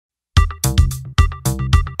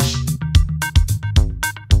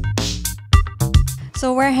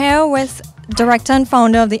So we're here with director and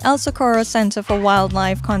founder of the Socorro Centre for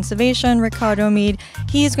Wildlife Conservation, Ricardo Mead.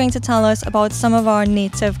 He is going to tell us about some of our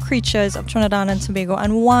native creatures of Trinidad and Tobago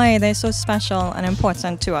and why they're so special and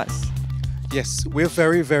important to us. Yes, we're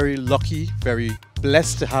very, very lucky, very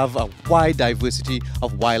blessed to have a wide diversity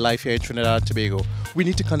of wildlife here in Trinidad and Tobago. We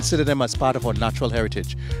need to consider them as part of our natural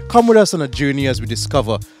heritage. Come with us on a journey as we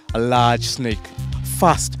discover a large snake,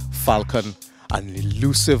 fast falcon, an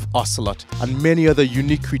elusive ocelot, and many other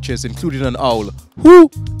unique creatures, including an owl, who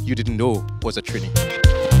you didn't know was a Trini.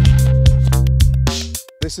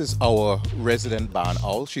 This is our resident barn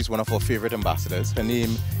owl. She's one of our favorite ambassadors. Her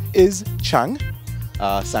name is Chang,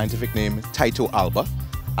 scientific name Taito alba,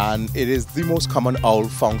 and it is the most common owl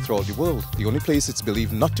found throughout the world. The only place it's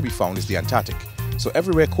believed not to be found is the Antarctic. So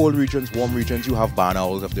everywhere, cold regions, warm regions, you have barn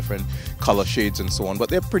owls of different color shades and so on, but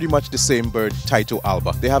they're pretty much the same bird, Taito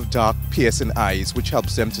alba. They have dark, piercing eyes, which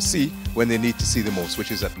helps them to see when they need to see the most,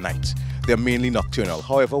 which is at night. They're mainly nocturnal.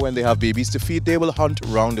 However, when they have babies to feed, they will hunt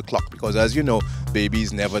round the clock because, as you know,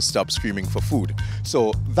 babies never stop screaming for food.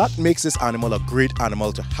 So that makes this animal a great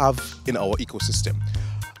animal to have in our ecosystem.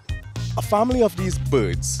 A family of these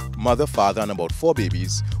birds, mother, father, and about 4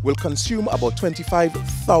 babies, will consume about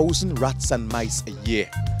 25,000 rats and mice a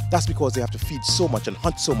year. That's because they have to feed so much and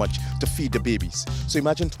hunt so much to feed the babies. So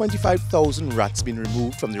imagine 25,000 rats being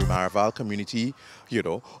removed from the Maraval community,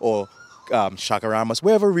 or Chagaramas,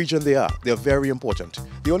 wherever region they are. They're very important.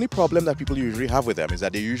 The only problem that people usually have with them is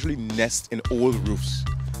that they usually nest in old roofs,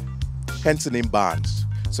 hence the name barns.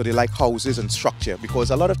 So they like houses and structure because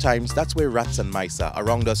a lot of times that's where rats and mice are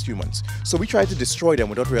around us humans. So we try to destroy them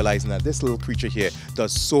without realizing that this little creature here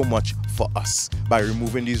does so much for us by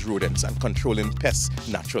removing these rodents and controlling pests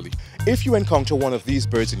naturally. If you encounter one of these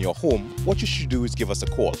birds in your home, what you should do is give us a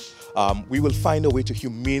call. We will find a way to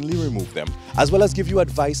humanely remove them, as well as give you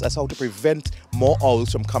advice as how to prevent more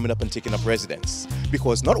owls from coming up and taking up residence.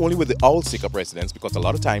 Because not only will the owls take up residence, because a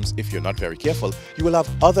lot of times, if you're not very careful, you will have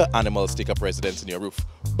other animals take up residence in your roof.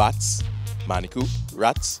 Bats, manikou,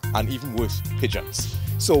 rats, and even worse, pigeons.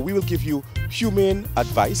 So we will give you humane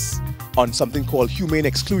advice on something called humane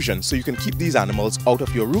exclusion, so you can keep these animals out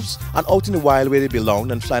of your roofs and out in the wild where they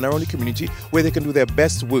belong and flying around the community where they can do their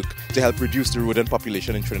best work to help reduce the rodent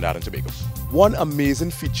population in Trinidad and Tobago. One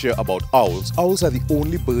amazing feature about owls are the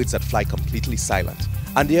only birds that fly completely silent,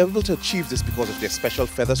 and they're able to achieve this because of their special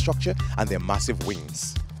feather structure and their massive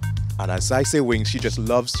wings. And as I say wings, she just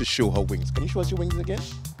loves to show her wings. Can you show us your wings again?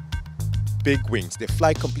 Big wings. They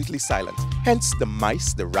fly completely silent. Hence, the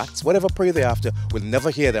mice, the rats, whatever prey they're after, will never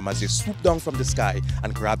hear them as they swoop down from the sky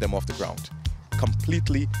and grab them off the ground.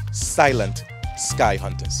 Completely silent sky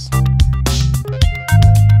hunters.